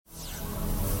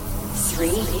3,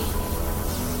 2,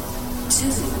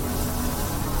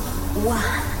 1,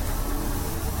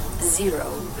 0.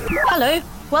 Hello,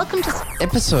 welcome to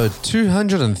Episode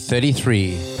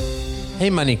 233. Hey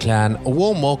Money Clan, a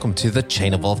warm welcome to the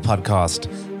Chain of Wealth podcast.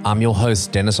 I'm your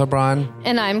host, Dennis O'Brien.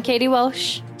 And I'm Katie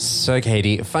Welsh. So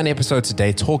Katie, fun episode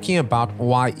today talking about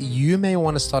why you may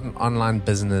want to start an online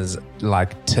business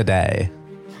like today.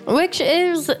 Which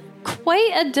is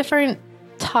quite a different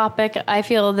topic, I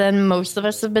feel, than most of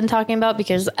us have been talking about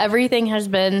because everything has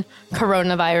been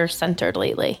coronavirus centered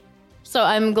lately. So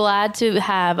I'm glad to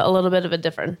have a little bit of a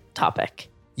different topic.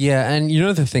 Yeah, and you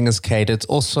know the thing is, Kate, it's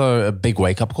also a big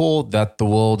wake-up call that the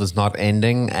world is not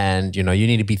ending and, you know, you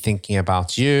need to be thinking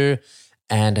about you.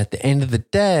 And at the end of the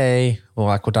day, well,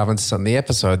 like we'll dive into some of the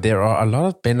episode, there are a lot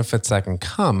of benefits that can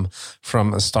come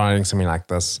from starting something like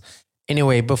this.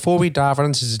 Anyway, before we dive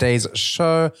into today's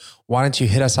show, why don't you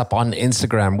hit us up on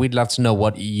Instagram? We'd love to know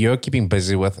what you're keeping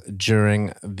busy with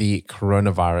during the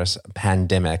coronavirus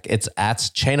pandemic. It's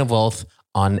at Chain of Wealth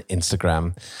on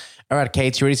Instagram. All right,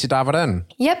 Kate, you ready to dive it in?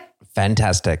 Yep.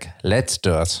 Fantastic. Let's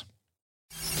do it.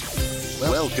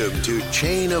 Welcome to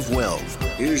Chain of Wealth.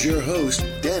 Here's your host,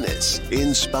 Dennis,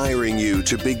 inspiring you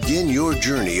to begin your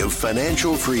journey of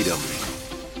financial freedom.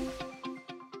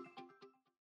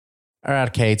 All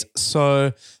right, Kate.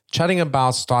 So chatting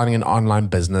about starting an online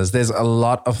business, there's a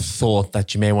lot of thought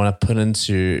that you may want to put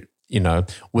into, you know,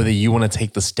 whether you want to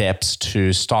take the steps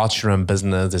to start your own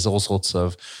business. There's all sorts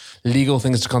of legal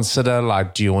things to consider,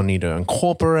 like do you need to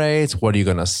incorporate? What are you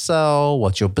going to sell?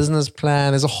 What's your business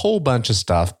plan? There's a whole bunch of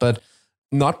stuff, but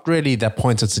not really the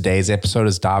point of today's episode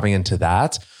is diving into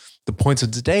that. The point of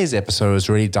today's episode is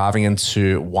really diving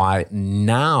into why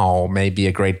now may be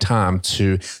a great time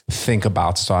to think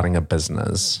about starting a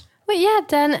business. Well, yeah,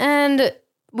 Dan, and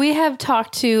we have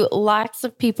talked to lots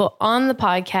of people on the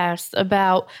podcast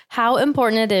about how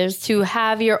important it is to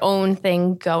have your own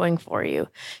thing going for you.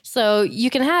 So you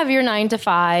can have your 9 to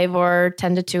 5 or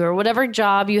 10 to 2 or whatever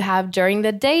job you have during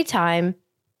the daytime.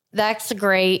 That's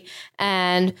great.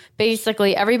 And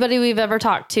basically everybody we've ever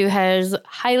talked to has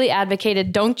highly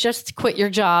advocated, don't just quit your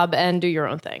job and do your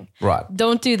own thing. Right.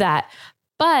 Don't do that.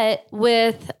 But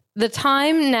with the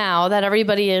time now that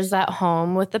everybody is at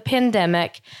home with the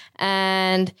pandemic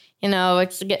and, you know,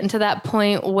 it's getting to that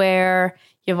point where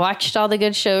you've watched all the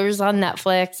good shows on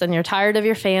Netflix and you're tired of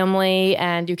your family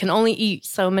and you can only eat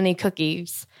so many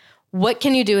cookies. What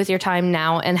can you do with your time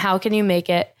now and how can you make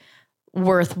it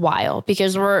worthwhile?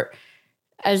 Because we're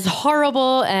as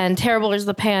horrible and terrible as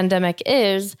the pandemic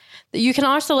is, you can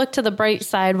also look to the bright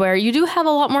side where you do have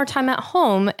a lot more time at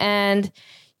home and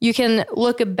you can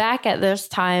look back at this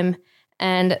time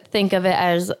and think of it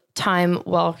as time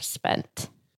well spent.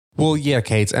 Well, yeah,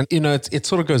 Kate. And, you know, it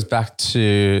sort of goes back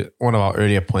to one of our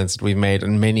earlier points that we've made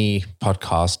in many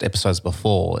podcast episodes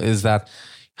before is that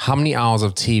how many hours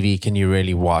of TV can you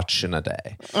really watch in a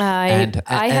day?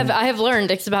 I have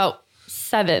learned it's about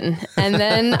 7 and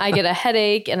then I get a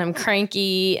headache and I'm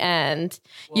cranky and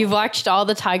you've watched all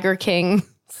the Tiger King.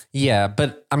 Yeah,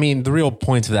 but I mean, the real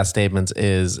point of that statement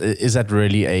is that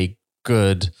really a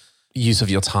good use of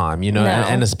your time, you know, No.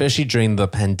 and especially during the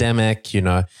pandemic, you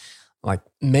know, like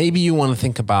maybe you want to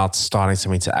think about starting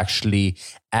something to actually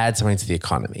add something to the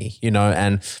economy, you know,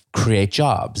 and create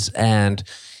jobs and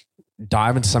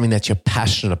dive into something that you're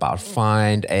passionate about.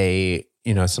 Find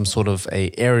some sort of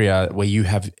a area where you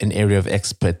have an area of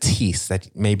expertise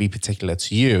that may be particular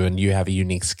to you and you have a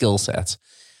unique skill set.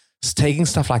 So taking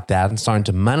stuff like that and starting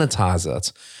to monetize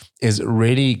it is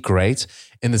really great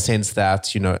in the sense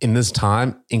that, you know, in this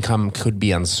time, income could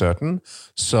be uncertain.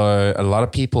 So a lot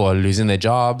of people are losing their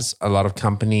jobs. A lot of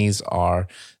companies are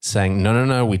saying,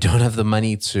 no, we don't have the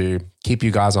money to keep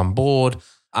you guys on board.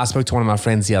 I spoke to one of my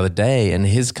friends the other day and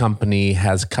his company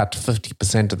has cut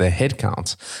 50% of their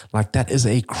headcount. Like that is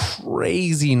a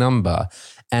crazy number.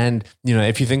 And, you know,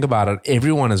 if you think about it,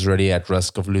 everyone is really at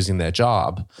risk of losing their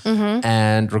job. Mm-hmm.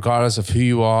 And regardless of who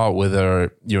you are,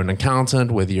 whether you're an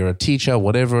accountant, whether you're a teacher,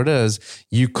 whatever it is,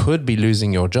 you could be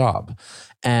losing your job.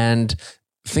 And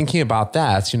thinking about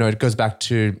that, you know, it goes back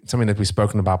to something that we've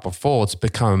spoken about before. To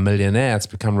become a millionaire, to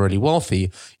become really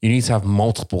wealthy, you need to have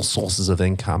multiple sources of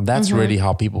income. That's really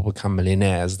how people become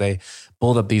millionaires. They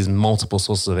build up these multiple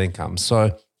sources of income.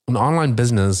 So an online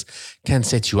business can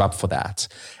set you up for that.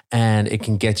 And it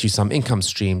can get you some income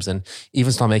streams and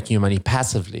even start making you money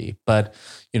passively. But,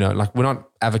 you know, like we're not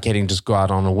advocating just go out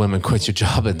on a whim and quit your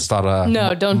job and start a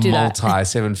No, don't do that.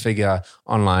 multi-7-figure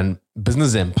online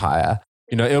business empire.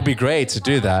 You know, it'll be great to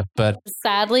do that, but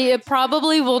Sadly, it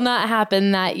probably will not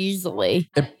happen that easily.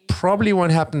 it probably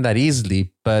won't happen that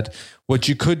easily. But what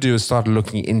you could do is start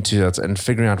looking into it and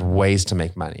figuring out ways to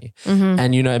make money.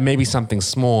 And, you know, it may be something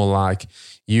small, like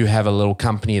you have a little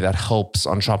company that helps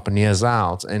entrepreneurs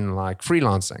out in like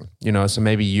freelancing, you know, so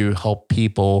maybe you help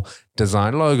people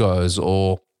design logos,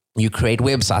 or you create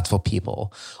websites for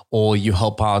people, or you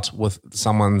help out with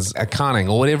someone's accounting,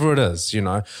 or whatever it is, you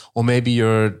know, or maybe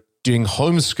you're doing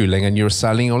homeschooling and you're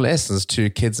selling your lessons to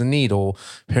kids in need or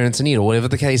parents in need, or whatever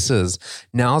the case is.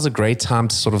 Now's a great time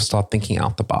to sort of start thinking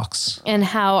out the box. And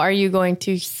how are you going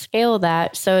to scale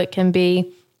that so it can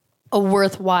be a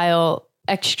worthwhile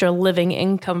extra living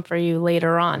income for you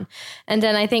later on? And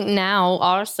then I think now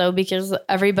also, because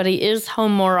everybody is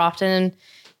home more often and,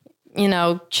 you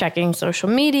know, checking social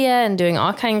media and doing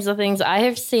all kinds of things, I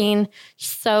have seen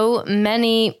so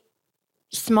many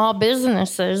small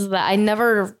businesses that I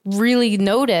never really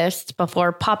noticed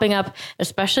before popping up,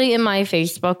 especially in my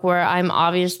Facebook, where I'm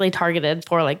obviously targeted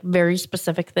for like very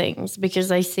specific things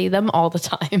because I see them all the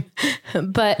time.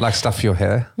 But Like stuff for your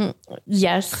hair.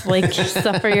 yes, like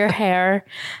stuff for your hair.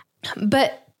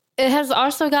 But it has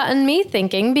also gotten me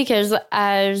thinking, because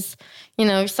as you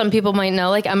know, some people might know,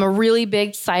 like I'm a really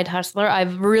big side hustler.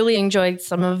 I've really enjoyed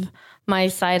some of my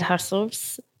side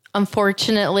hustles.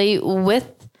 Unfortunately, with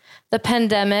the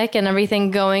pandemic and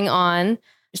everything going on,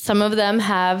 some of them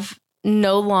have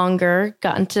no longer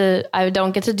I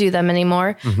don't get to do them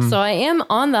anymore. So I am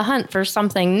on the hunt for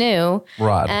something new.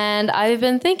 Right. And I've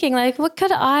been thinking, like, what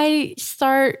could I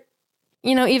start,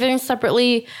 you know, even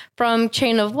separately from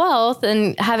Chain of Wealth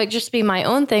and have it just be my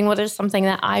own thing? What is something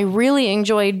that I really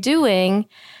enjoy doing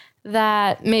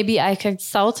that maybe I could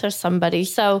sell to somebody?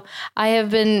 So I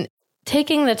have been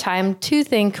taking the time to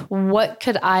think, what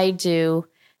could I do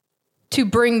to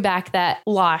bring back that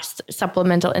lost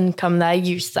supplemental income that I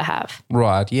used to have?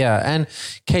 Right. Yeah. And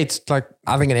Kate's like,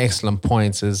 I think an excellent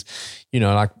point is, you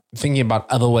know, like thinking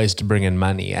about other ways to bring in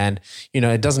money. And, you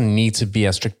know, it doesn't need to be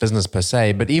a strict business per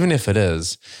se, but even if it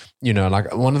is, you know,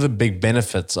 like one of the big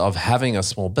benefits of having a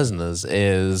small business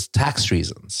is tax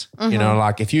reasons. You know,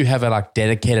 like if you have a like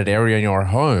dedicated area in your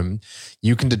home,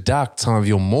 you can deduct some of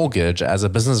your mortgage as a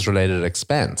business related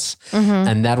expense,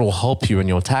 and that will help you in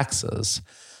your taxes.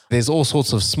 There's all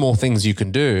sorts of small things you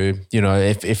can do, you know,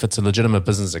 if it's a legitimate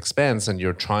business expense and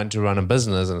you're trying to run a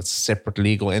business and it's a separate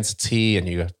legal entity and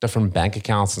you got different bank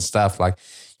accounts and stuff, like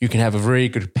you can have a very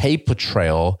good paper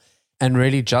trail and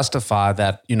really justify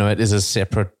that, you know, it is a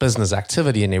separate business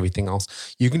activity and everything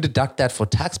else. You can deduct that for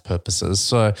tax purposes.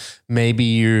 So maybe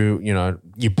you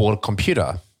bought a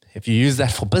computer. If you use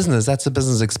that for business, that's a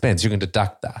business expense. You can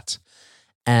deduct that.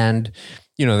 And,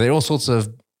 you know, there are all sorts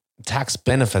of tax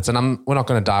benefits, and we're not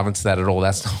going to dive into that at all.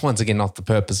 That's once again not the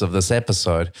purpose of this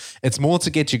episode. It's more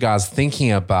to get you guys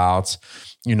thinking about,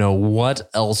 you know, what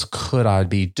else could I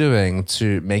be doing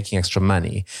to making extra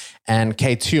money? And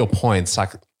Kate, to your points,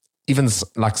 like even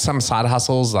like some side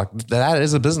hustles, like that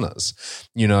is a business.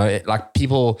 You know, like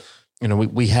people, you know,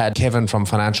 we had Kevin from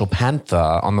Financial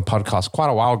Panther on the podcast quite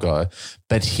a while ago,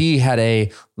 but he had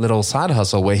a little side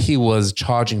hustle where he was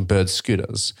charging bird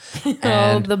scooters.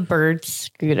 And, the bird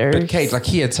scooters. But Kate, like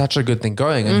he had such a good thing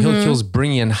going, and he was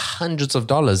bringing in hundreds of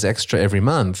dollars extra every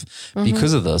month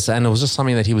because of this. And it was just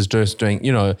something that he was just doing,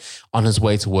 you know, on his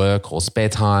way to work or spare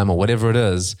time or whatever it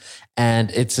is.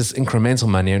 And it's this incremental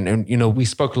money. And you know, we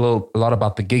spoke a lot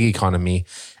about the gig economy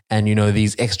and, you know,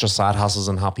 these extra side hustles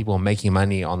and how people are making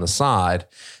money on the side.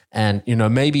 And, you know,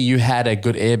 maybe you had a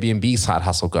good Airbnb side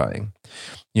hustle going,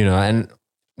 you know, and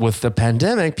with the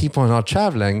pandemic, people are not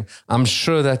traveling. I'm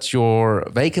sure that your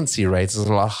vacancy rates is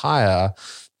a lot higher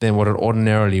than what it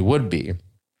ordinarily would be.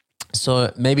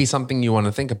 So maybe something you want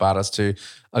to think about is to,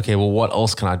 okay, well, what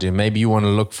else can I do? Maybe you want to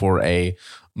look for a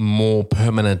more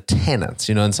permanent tenant,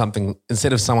 you know, and something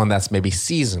instead of someone that's maybe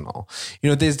seasonal. You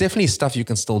know, there's definitely stuff you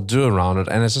can still do around it.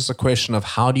 And it's just a question of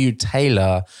how do you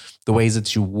tailor the ways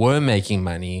that you were making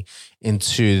money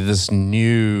into this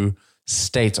new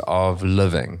state of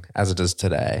living as it is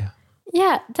today.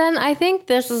 Yeah, then I think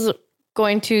this is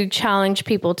going to challenge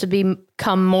people to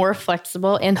become more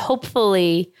flexible and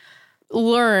hopefully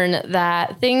learn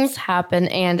that things happen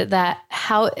and that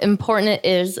how important it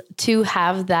is to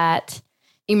have that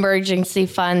emergency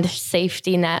fund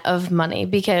safety net of money,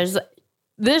 because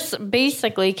this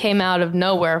basically came out of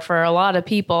nowhere for a lot of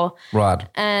people. Right.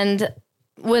 And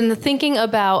when thinking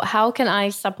about how can I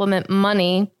supplement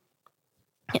money,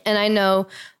 and I know,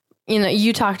 you know,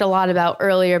 you talked a lot about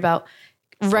earlier about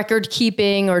record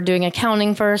keeping or doing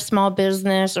accounting for a small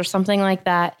business or something like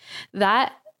that.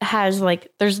 That has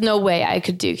there's no way I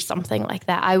could do something like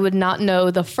that. I would not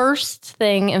know the first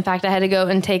thing. In fact, I had to go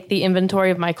and take the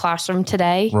inventory of my classroom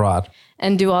today. Right.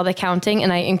 And do all the counting,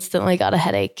 and I instantly got a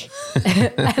headache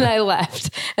and I left.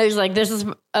 I was like, this is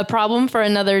a problem for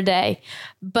another day.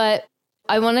 But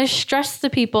I want to stress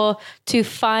to people to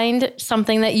find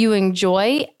something that you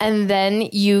enjoy, and then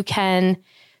you can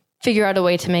figure out a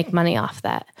way to make money off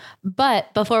that.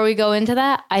 But before we go into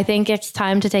that, I think it's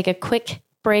time to take a quick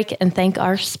break and thank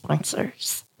our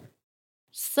sponsors.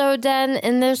 So, Den,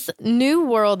 in this new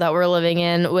world that we're living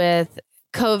in with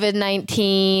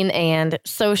COVID-19 and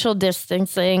social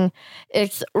distancing,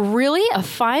 it's really a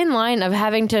fine line of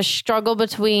having to struggle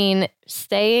between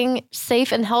staying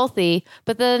safe and healthy,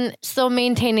 but then still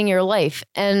maintaining your life.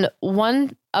 And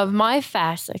one of my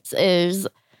facets is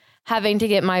having to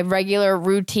get my regular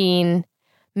routine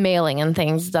mailing and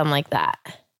things done like that.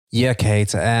 Yeah,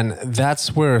 Kate. And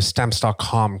that's where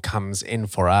stamps.com comes in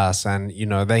for us. And,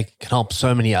 they can help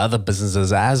so many other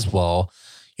businesses as well.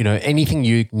 Anything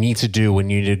you need to do when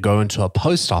you need to go into a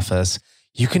post office,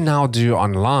 you can now do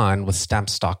online with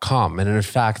stamps.com. And in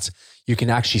fact, you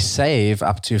can actually save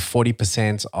up to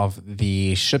 40% of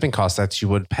the shipping costs that you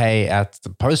would pay at the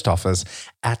post office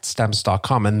at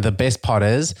stamps.com. And the best part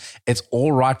is it's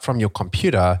all right from your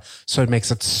computer. So it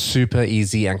makes it super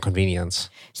easy and convenient.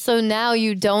 So now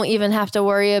you don't even have to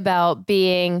worry about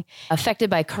being affected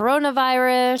by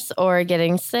coronavirus or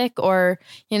getting sick or,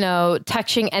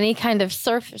 touching any kind of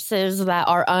surfaces that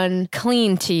are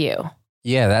unclean to you.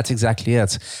 Yeah, that's exactly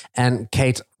it. And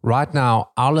Kate, right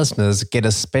now, our listeners get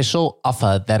a special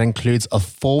offer that includes a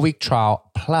 4-week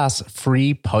trial plus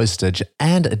free postage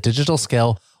and a digital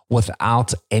scale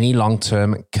without any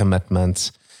long-term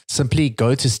commitment. Simply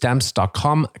go to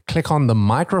stamps.com, click on the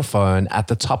microphone at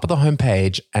the top of the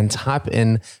homepage and type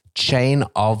in Chain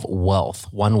of Wealth,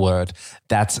 one word.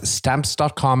 That's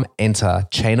stamps.com, enter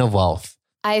Chain of Wealth.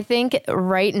 I think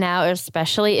right now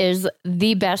especially is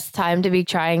the best time to be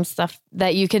trying stuff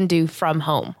that you can do from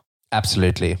home.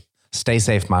 Absolutely. Stay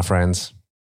safe, my friends.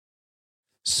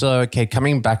 So, okay,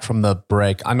 coming back from the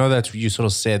break, I know that you sort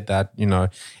of said that,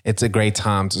 it's a great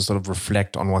time to sort of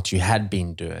reflect on what you had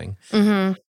been doing.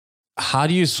 Mm-hmm. How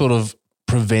do you sort of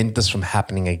prevent this from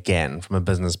happening again from a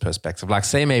business perspective? Like,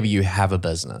 say maybe you have a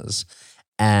business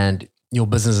and your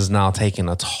business is now taking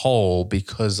a toll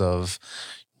because of,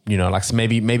 so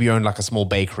maybe you own like a small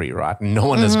bakery, right? No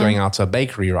one is going out to a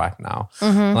bakery right now.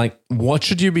 Mm-hmm. Like, what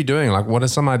should you be doing? Like, what are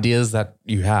some ideas that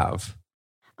you have?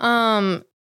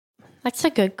 That's a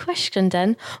good question,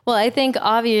 Den. Well, I think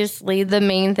obviously the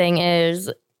main thing is,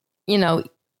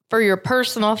 for your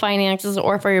personal finances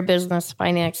or for your business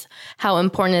finance, how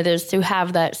important it is to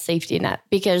have that safety net.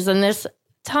 Because in this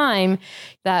time,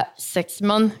 that 6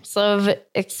 months of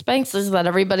expenses that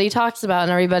everybody talks about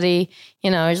and everybody,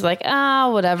 is like,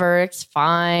 whatever, it's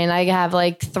fine. I have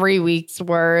 3 weeks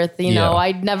worth,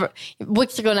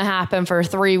 what's going to happen for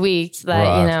 3 weeks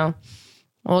that, right.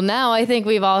 Well, now I think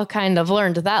we've all kind of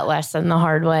learned that lesson the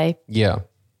hard way. Yeah.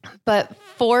 But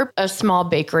for a small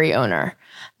bakery owner,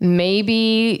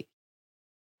 maybe,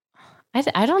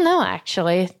 I don't know,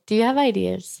 actually. Do you have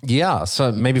ideas? Yeah.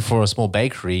 So maybe for a small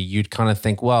bakery, you'd kind of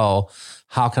think, well,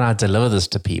 how can I deliver this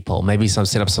to people? Maybe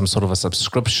set up some sort of a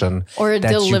subscription. Or a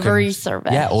delivery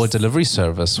service. Yeah, or a delivery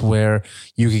service where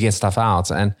you could get stuff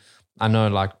out. And I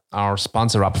know our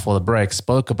sponsor right before the break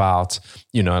spoke about,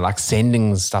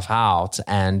 sending stuff out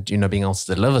and, being able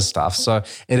to deliver stuff. So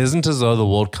it isn't as though the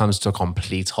world comes to a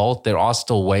complete halt. There are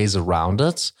still ways around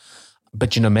it.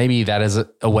 But, maybe that is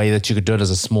a way that you could do it as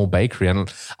a small bakery.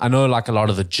 And I know a lot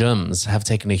of the gyms have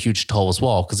taken a huge toll as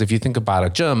well. Because if you think about a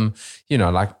gym,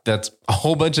 that's a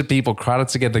whole bunch of people crowded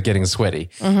together getting sweaty.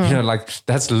 Mm-hmm.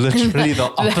 That's literally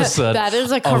the opposite. That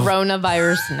is a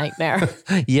coronavirus nightmare.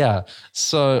 Yeah.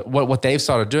 So what they've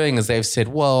started doing is they've said,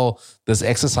 well, this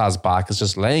exercise bike is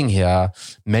just laying here.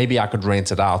 Maybe I could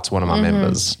rent it out to one of my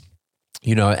members.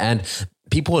 And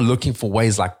people are looking for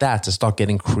ways like that to start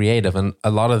getting creative. And a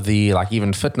lot of the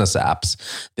even fitness apps,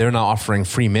 they're now offering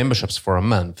free memberships for a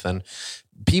month. And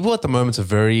people at the moment are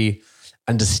very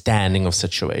understanding of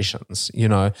situations,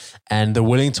 and they're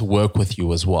willing to work with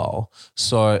you as well.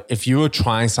 So if you were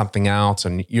trying something out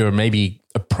and you're maybe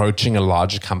approaching a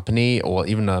larger company or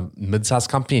even a mid-sized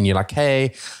company and you're like,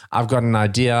 hey, I've got an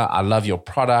idea. I love your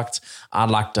product. I'd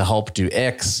like to help do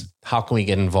X. How can we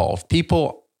get involved?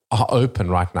 People are open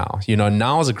right now.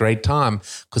 Now is a great time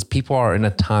because people are in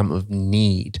a time of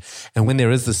need. And when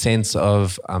there is the sense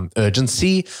of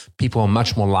urgency, people are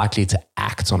much more likely to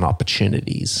act on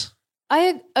opportunities.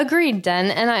 I agree,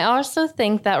 Den. And I also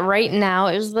think that right now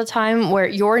is the time where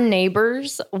your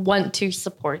neighbors want to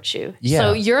support you. Yeah.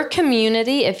 So your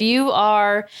community, if you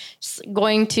are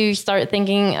going to start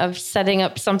thinking of setting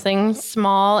up something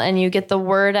small and you get the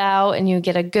word out and you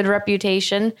get a good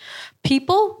reputation,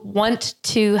 people want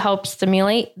to help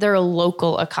stimulate their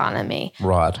local economy.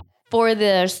 Right. For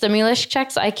the stimulus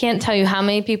checks, I can't tell you how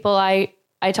many people I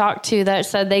talked to that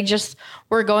said they just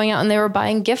were going out and they were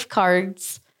buying gift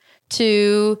cards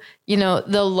to,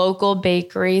 the local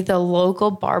bakery, the local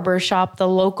barber shop, the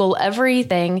local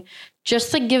everything,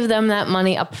 just to give them that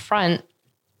money up front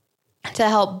to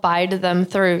help guide them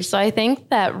through. So I think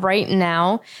that right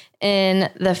now, in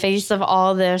the face of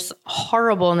all this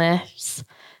horribleness,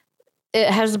 it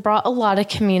has brought a lot of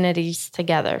communities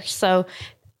together. So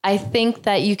I think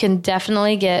that you can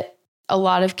definitely get a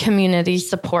lot of community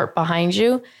support behind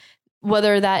you,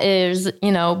 whether that is,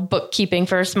 bookkeeping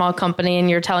for a small company and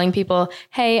you're telling people,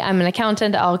 hey, I'm an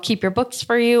accountant, I'll keep your books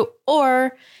for you.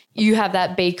 Or you have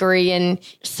that bakery and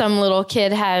some little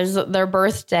kid has their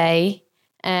birthday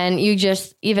and you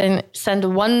just even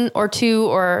send 1 or 2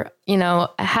 or, a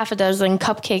half a dozen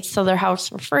cupcakes to their house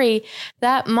for free.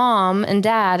 That mom and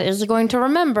dad is going to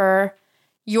remember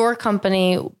your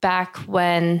company back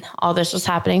when all this was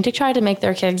happening to try to make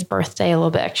their kid's birthday a little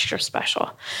bit extra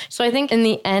special. So I think in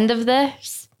the end of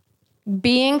this,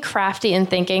 being crafty and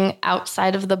thinking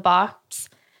outside of the box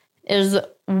is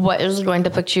what is going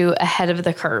to put you ahead of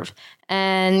the curve.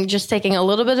 And just taking a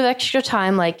little bit of extra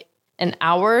time, like an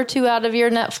hour or 2 out of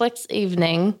your Netflix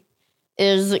evening,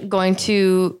 is going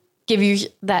to give you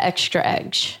that extra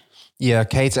edge. Yeah,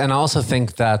 Kate. And I also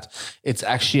think that it's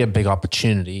actually a big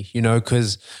opportunity,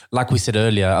 because like we said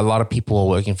earlier, a lot of people are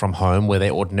working from home where they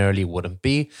ordinarily wouldn't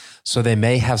be. So they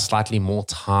may have slightly more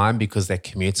time because their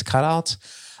commute's cut out.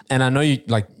 And I know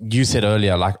you said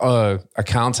earlier,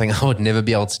 accounting, I would never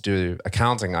be able to do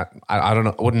accounting. I don't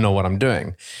know, I wouldn't know what I'm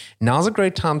doing. Now's a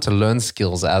great time to learn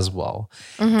skills as well.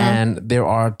 Mm-hmm. And there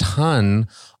are a ton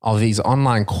of these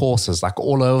online courses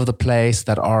all over the place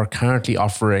that are currently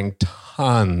offering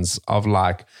tons of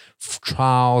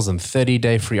trials and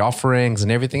 30-day free offerings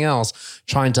and everything else,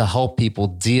 trying to help people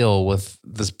deal with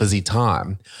this busy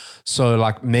time.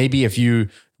 So maybe if you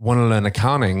want to learn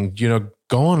accounting,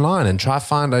 go online and try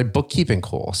find a bookkeeping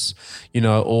course,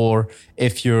 or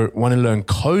if you want to learn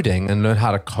coding and learn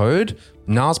how to code,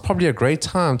 now's probably a great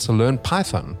time to learn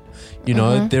Python.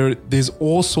 There's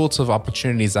all sorts of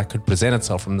opportunities that could present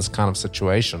itself from this kind of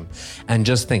situation. And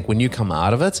just think, when you come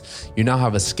out of it, you now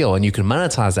have a skill and you can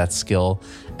monetize that skill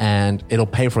and it'll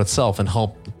pay for itself and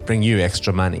help bring you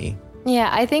extra money. Yeah,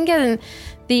 I think in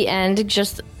the end,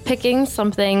 just picking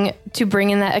something to bring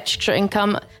in that extra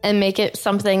income and make it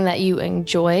something that you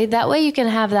enjoy. That way you can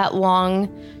have that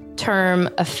long-term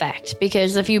effect.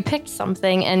 Because if you pick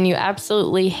something and you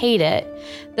absolutely hate it,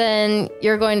 then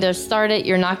you're going to start it,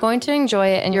 you're not going to enjoy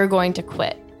it, and you're going to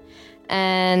quit.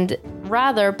 And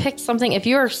rather pick something, if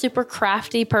you're a super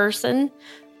crafty person,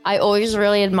 I always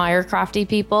really admire crafty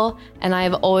people, and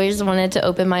I've always wanted to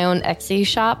open my own Etsy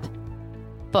shop,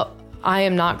 but I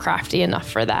am not crafty enough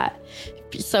for that.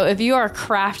 So if you are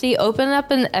crafty, open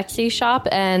up an Etsy shop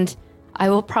and I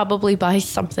will probably buy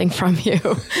something from you.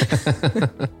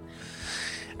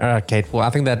 All right, Kate. Well,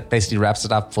 I think that basically wraps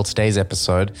it up for today's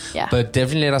episode. Yeah. But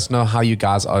definitely let us know how you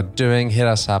guys are doing. Hit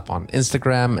us up on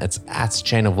Instagram. It's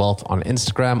 @ChainOfWealth on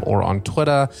Instagram or on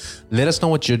Twitter. Let us know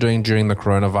what you're doing during the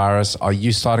coronavirus. Are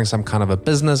you starting some kind of a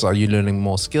business? Are you learning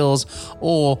more skills?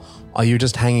 Or are you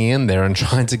just hanging in there and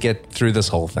trying to get through this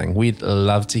whole thing? We'd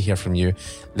love to hear from you.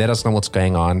 Let us know what's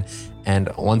going on. And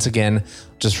once again,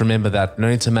 just remember that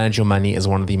learning to manage your money is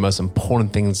one of the most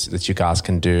important things that you guys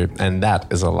can do. And that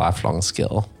is a lifelong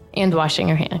skill. And washing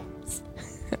your hands.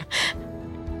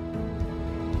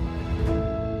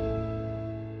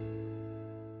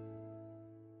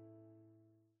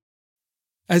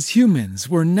 As humans,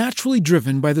 we're naturally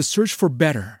driven by the search for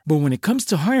better. But when it comes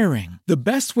to hiring, the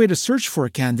best way to search for a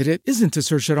candidate isn't to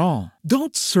search at all.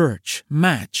 Don't search,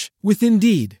 match with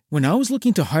Indeed. When I was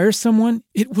looking to hire someone,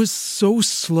 it was so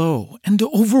slow and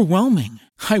overwhelming.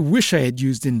 I wish I had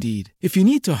used Indeed. If you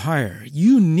need to hire,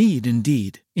 you need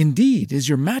Indeed. Indeed is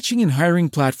your matching and hiring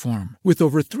platform with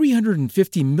over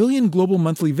 350 million global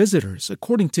monthly visitors,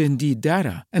 according to Indeed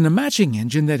data, and a matching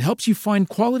engine that helps you find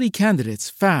quality candidates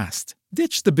fast.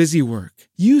 Ditch the busy work.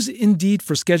 Use Indeed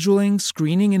for scheduling,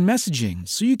 screening, and messaging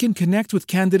so you can connect with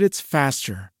candidates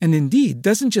faster. And Indeed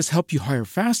doesn't just help you hire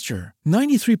faster.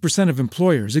 93% of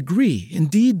employers agree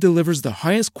Indeed delivers the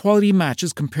highest quality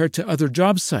matches compared to other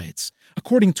job sites,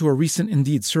 according to a recent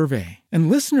Indeed survey. And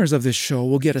listeners of this show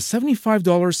will get a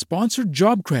 $75 sponsored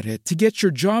job credit to get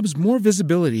your jobs more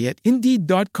visibility at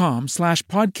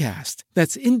Indeed.com/podcast.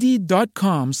 That's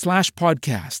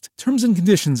Indeed.com/podcast. Terms and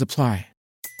conditions apply.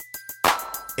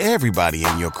 Everybody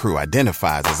in your crew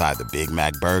identifies as either Big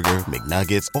Mac Burger,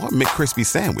 McNuggets, or McCrispy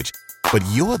Sandwich. But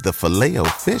you're the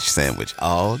Filet-O-Fish Sandwich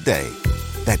all day.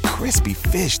 That crispy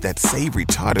fish, that savory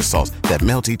tartar sauce, that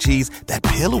melty cheese, that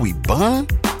pillowy bun.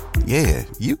 Yeah,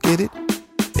 you get it.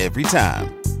 Every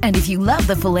time. And if you love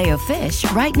the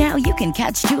Filet-O-Fish, right now you can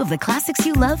catch two of the classics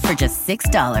you love for just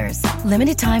 $6.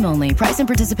 Limited time only. Price and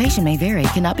participation may vary.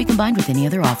 Cannot be combined with any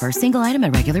other offer. Single item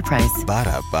at regular price.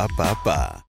 Ba-da-ba-ba-ba.